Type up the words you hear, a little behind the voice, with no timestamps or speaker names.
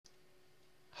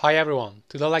Hi everyone,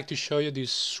 today I'd like to show you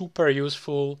this super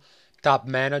useful tab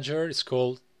manager. It's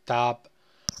called Tab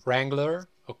Wrangler.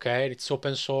 Okay, it's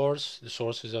open source. The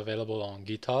source is available on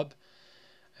GitHub.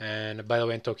 And by the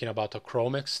way, I'm talking about a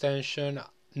Chrome extension.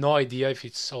 No idea if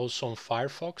it's also on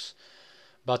Firefox,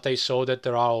 but I saw that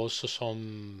there are also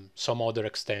some other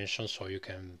extensions, so you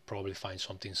can probably find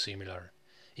something similar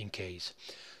in case.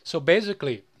 So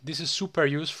basically, this is super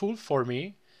useful for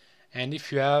me. And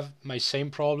if you have my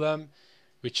same problem,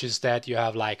 which is that you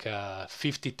have like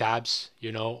 50 tabs,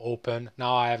 open.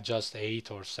 Now I have just 8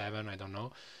 or 7, I don't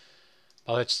know.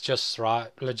 But let's just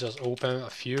open a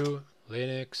few.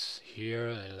 Linux here,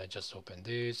 and let's just open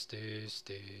this,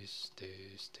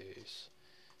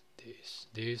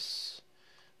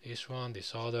 this one,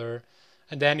 this other.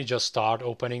 And then you just start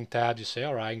opening tabs. You say,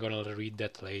 all right, I'm gonna read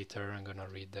that later. I'm gonna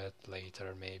read that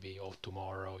later, maybe, or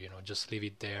tomorrow. Just leave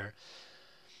it there,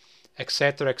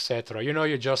 etc., etc.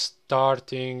 You're just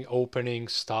starting opening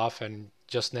stuff and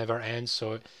just never ends.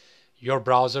 So your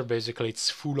browser basically it's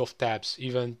full of tabs,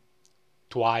 even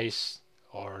twice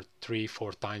or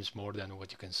 3-4 times more than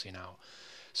what you can see now.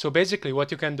 So basically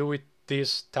what you can do with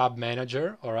this tab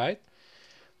manager, all right,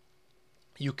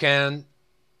 you can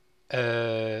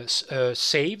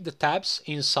save the tabs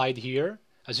inside here.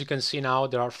 As you can see now,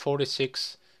 there are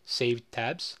 46 saved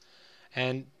tabs.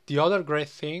 And the other great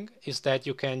thing is that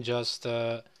you can just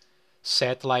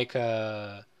set like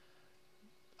a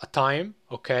time,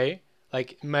 okay?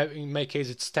 Like in my case,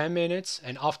 it's 10 minutes,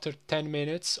 and after 10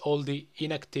 minutes, all the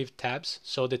inactive tabs,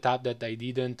 so the tab that I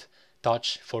didn't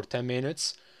touch for 10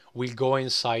 minutes, will go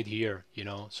inside here,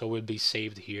 so will be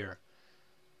saved here.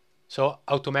 So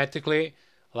automatically,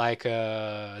 like,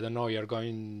 I don't know, you're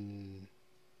going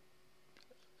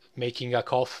making a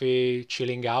coffee,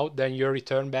 chilling out, then you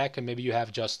return back and maybe you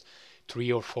have just 3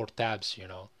 or 4 tabs,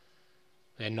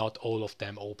 and not all of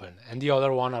them open. And the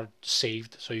other one are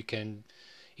saved, so you can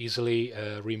easily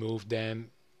remove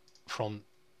them from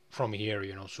here,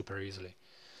 super easily.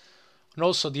 And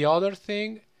also the other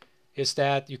thing is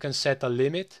that you can set a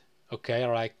limit, okay,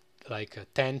 like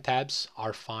 10 tabs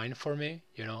are fine for me,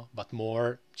 but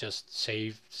more, just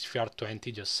save. If you are 20,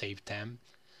 just save 10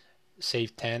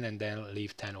 and then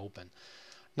leave 10 open.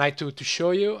 Now to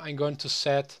show you, I'm going to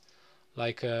set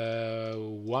like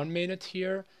 1 minute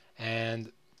here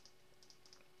and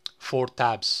 4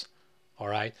 tabs. All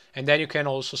right, and then you can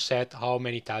also set how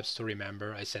many tabs to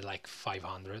remember. I said like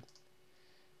 500.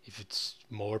 If it's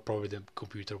more, probably the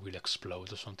computer will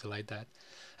explode or something like that.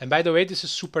 And by the way, this is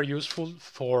super useful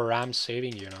for RAM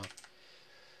saving,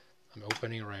 I'm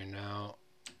opening right now.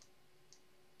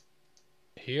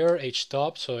 Here,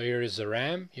 HTOP, so here is the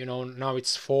RAM, now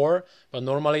it's 4, but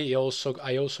normally I also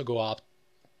go up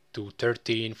to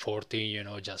 13,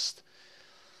 14, just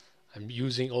I'm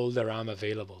using all the RAM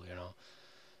available,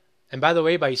 And by the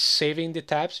way, by saving the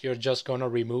tabs, you're just gonna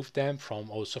remove them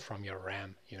from your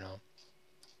RAM,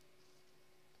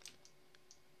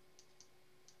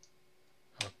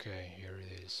 Okay, here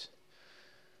it is.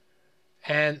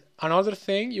 And another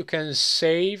thing, you can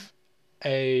save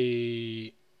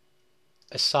a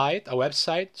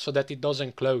website, so that it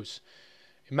doesn't close.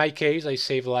 In my case, I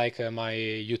save like my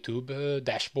YouTube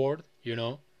dashboard,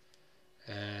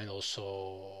 and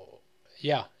also,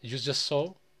 yeah, you just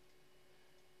saw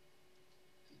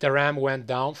the RAM went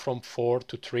down from 4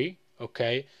 to 3,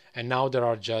 okay, and now there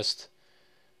are just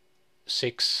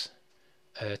 6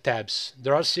 tabs.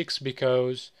 There are 6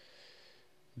 because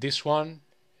this one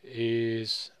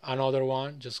is another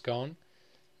one just gone.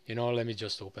 Let me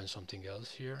just open something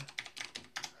else here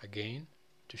again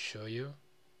to show you.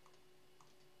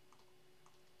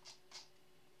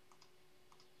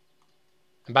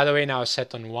 And by the way, now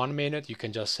set on 1 minute. You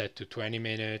can just set to 20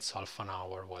 minutes, half an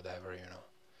hour, whatever,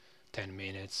 10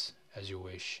 minutes, as you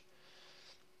wish.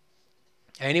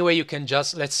 Anyway, you can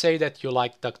just, let's say that you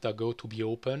like DuckDuckGo to be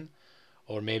open,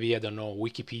 or maybe, I don't know,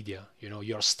 Wikipedia.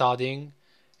 You're studying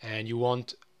and you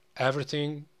want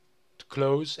everything to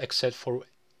close except for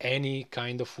any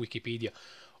kind of Wikipedia,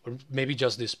 or maybe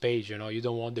just this page. You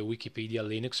don't want the Wikipedia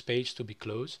Linux page to be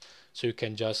closed, so you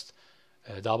can just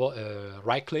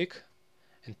right click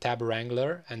and tab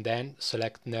Wrangler, and then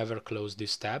select never close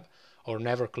this tab, or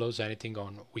never close anything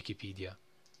on Wikipedia.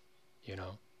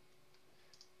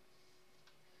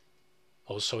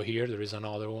 Also here there is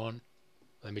another one.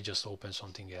 Let me just open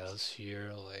something else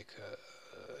here, like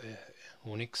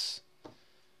Unix.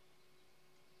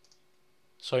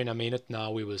 So in a minute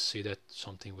now we will see that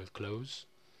something will close.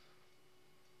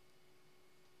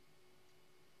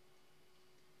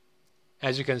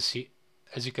 As you can see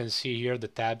here, the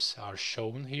tabs are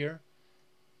shown here.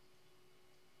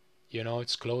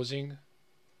 It's closing.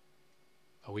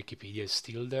 Wikipedia is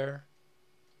still there,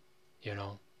 you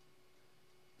know.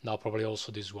 Now probably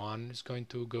also this one is going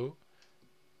to go.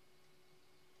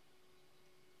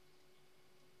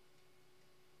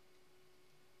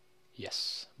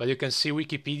 Yes, but you can see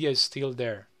Wikipedia is still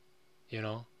there, you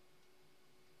know.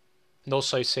 And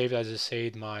also I saved, as I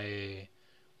said, I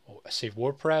saved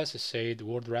WordPress, I saved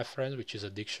word reference, which is a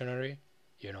dictionary,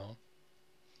 you know.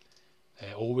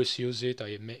 I always use it.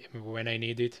 When I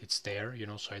need it, it's there, you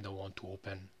know, so I don't want to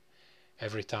open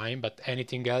every time. But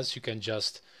anything else, you can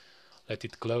just let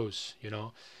it close, you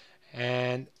know.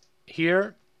 And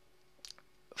here,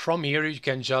 from here, you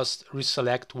can just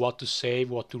reselect what to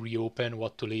save, what to reopen,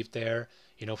 what to leave there.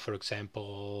 You know, for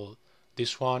example,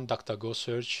 this one, DuckDuckGo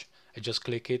search. I just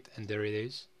click it and there it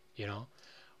is, you know.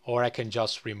 Or I can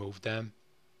just remove them,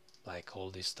 like all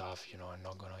this stuff, you know, I'm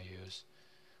not gonna use.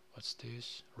 What's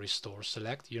this? Restore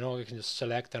select. You know, you can just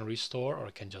select and restore, or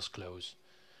I can just close,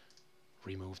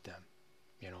 remove them,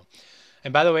 you know.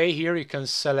 And by the way, here you can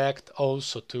select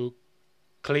also to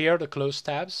clear the closed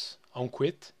tabs on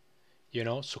quit, you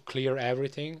know, so clear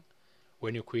everything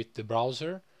when you quit the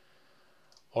browser,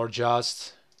 or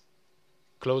just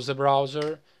close the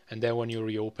browser and then when you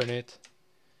reopen it,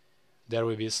 there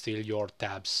will be still your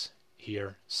tabs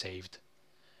here saved.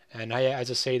 And as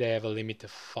I said, I have a limit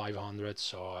of 500,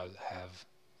 so I'll have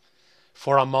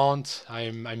for a month.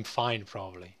 I'm fine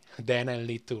probably. Then I'll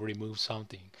need to remove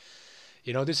something.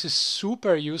 You know, this is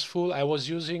super useful. I was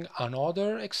using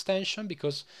another extension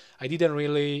because I didn't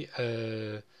really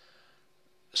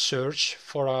search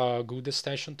for a good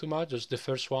extension too much. Just the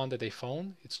first one that they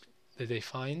found.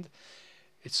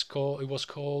 It was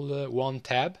called One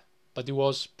Tab, but it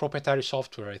was proprietary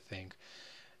software, I think.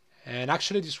 And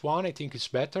actually this one I think is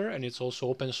better, and it's also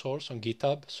open source on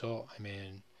GitHub, so I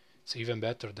mean it's even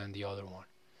better than the other one.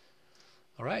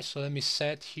 Alright, so let me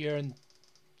set here in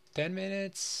 10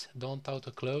 minutes, don't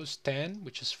auto close, 10,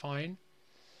 which is fine,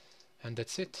 and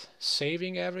that's it.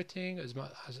 Saving everything as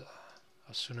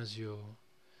soon as you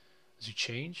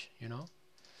change, you know.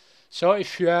 So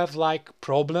if you have like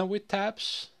problem with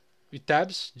tabs,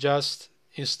 just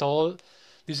install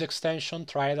this extension,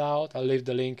 try it out. I'll leave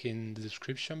the link in the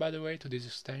description, by the way, to this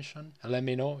extension, and let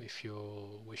me know if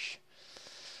you wish.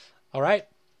 All right,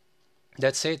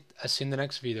 that's it. I'll see you in the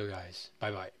next video, guys.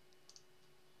 Bye bye.